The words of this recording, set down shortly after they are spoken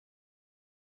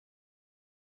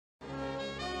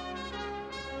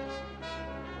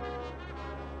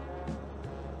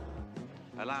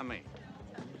Allow me.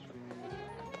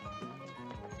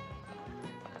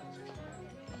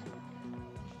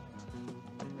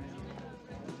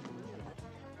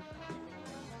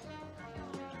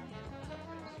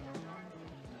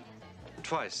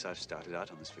 Twice I've started out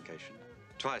on this vacation.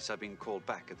 Twice I've been called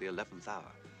back at the 11th hour.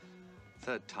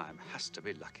 Third time has to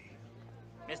be lucky.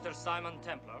 Mr. Simon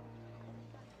Templar.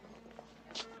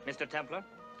 Mr. Templar?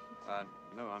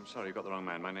 No, I'm sorry, you got the wrong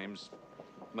man. My name's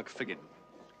McFiggin.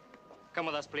 Come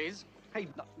with us, please. Hey,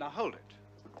 now hold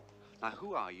it. Now,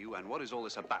 who are you and what is all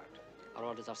this about? Our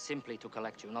orders are simply to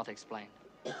collect you, not explain.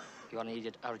 You are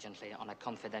needed urgently on a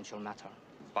confidential matter.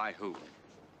 By who?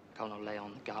 Colonel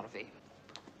Leon Garvey.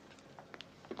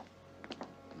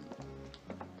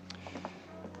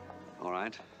 All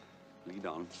right, lead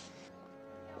on.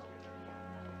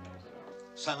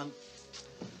 Simon,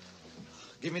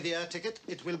 give me the air ticket.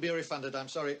 It will be refunded, I'm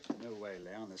sorry. No way,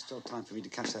 Leon. There's still time for me to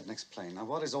catch that next plane. Now,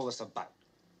 what is all this about?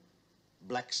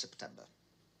 Black September.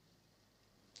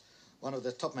 One of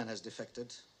the top men has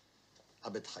defected,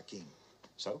 Abed Hakim.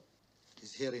 So?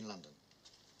 He's here in London.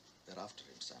 We're after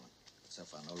him, Simon. So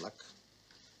far, no luck.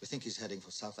 We think he's heading for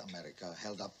South America,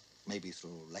 held up maybe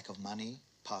through lack of money,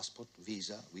 passport,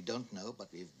 visa. We don't know, but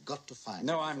we've got to find him.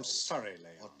 No, I'm sorry,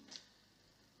 Leon. What?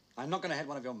 I'm not going to head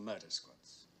one of your murder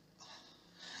squads.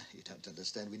 You don't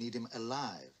understand. We need him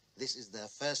alive. This is their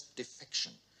first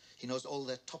defection. He knows all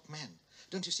their top men.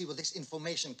 Don't you see what this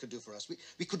information could do for us?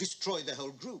 We could destroy the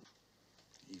whole group.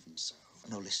 Even so.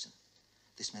 No, listen.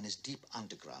 This man is deep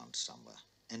underground somewhere.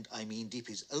 And I mean deep.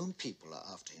 His own people are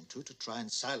after him, too, to try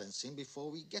and silence him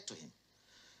before we get to him.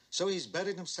 So he's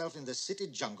buried himself in the city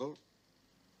jungle.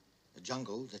 A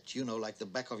jungle that you know like the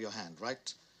back of your hand,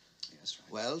 right? Yes,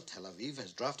 right. Well, Tel Aviv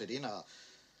has drafted in our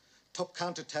top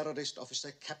counter-terrorist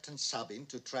officer, Captain Sabin,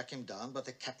 to track him down, but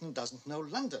the captain doesn't know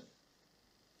London.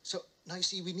 So, now you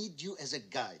see, we need you as a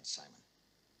guide, Simon.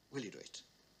 Will you do it?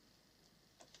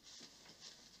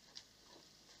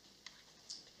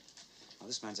 Well,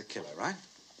 this man's a killer, right?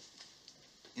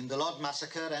 In the Lod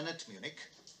Massacre and at Munich.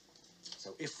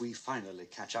 So if we finally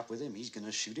catch up with him, he's going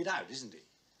to shoot it out, isn't he?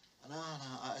 No,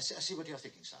 I see what you're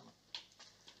thinking, Simon.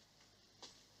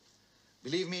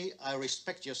 Believe me, I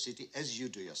respect your city as you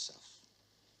do yourself.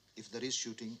 If there is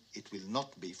shooting, it will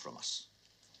not be from us.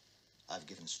 I've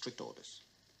given strict orders.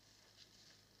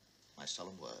 My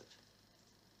solemn word.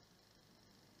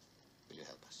 Will you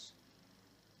help us?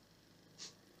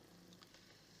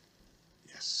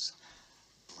 Yes.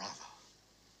 Bravo.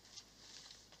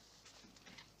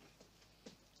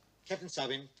 Captain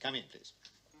Sabin, come in, please.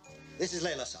 This is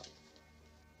Leila Sabin.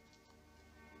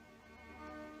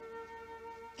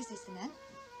 Is this the man?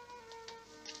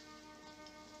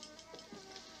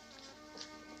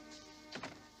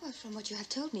 Well, from what you have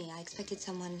told me, I expected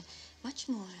someone much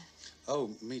more... Oh,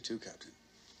 me too, Captain.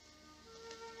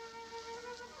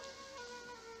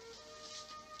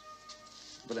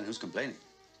 But then who's complaining?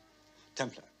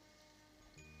 Templar.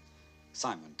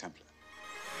 Simon Templar.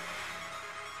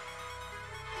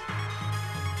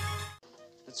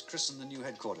 Let's christen the new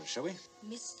headquarters, shall we?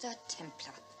 Mr.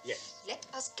 Templar. Yes. Let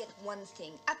us get one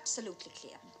thing absolutely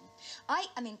clear. I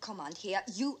am in command here.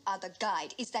 You are the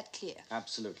guide. Is that clear?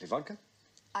 Absolutely. Vodka?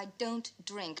 I don't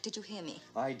drink. Did you hear me?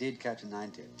 I did, Captain, I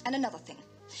did. And another thing.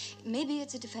 Maybe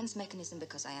it's a defense mechanism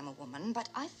because I am a woman, but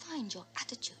I find your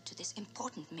attitude to this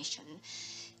important mission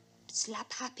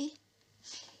slap happy.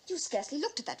 You scarcely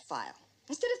looked at that file.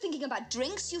 Instead of thinking about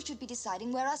drinks, you should be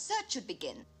deciding where our search should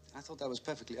begin. I thought that was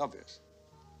perfectly obvious.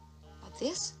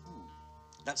 Obvious?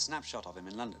 That snapshot of him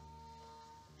in London.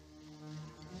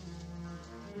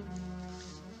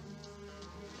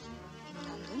 In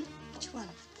London? Which one?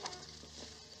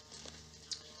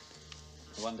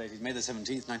 The one dated May the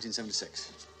 17th,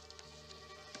 1976.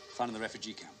 Found in the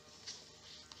refugee camp.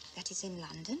 That is in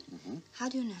London? Mm-hmm. How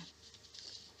do you know?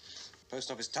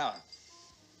 Post office tower.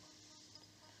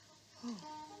 Oh,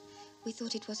 we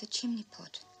thought it was a chimney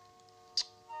pot.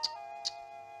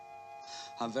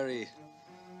 How very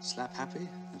slap happy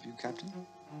of you, Captain.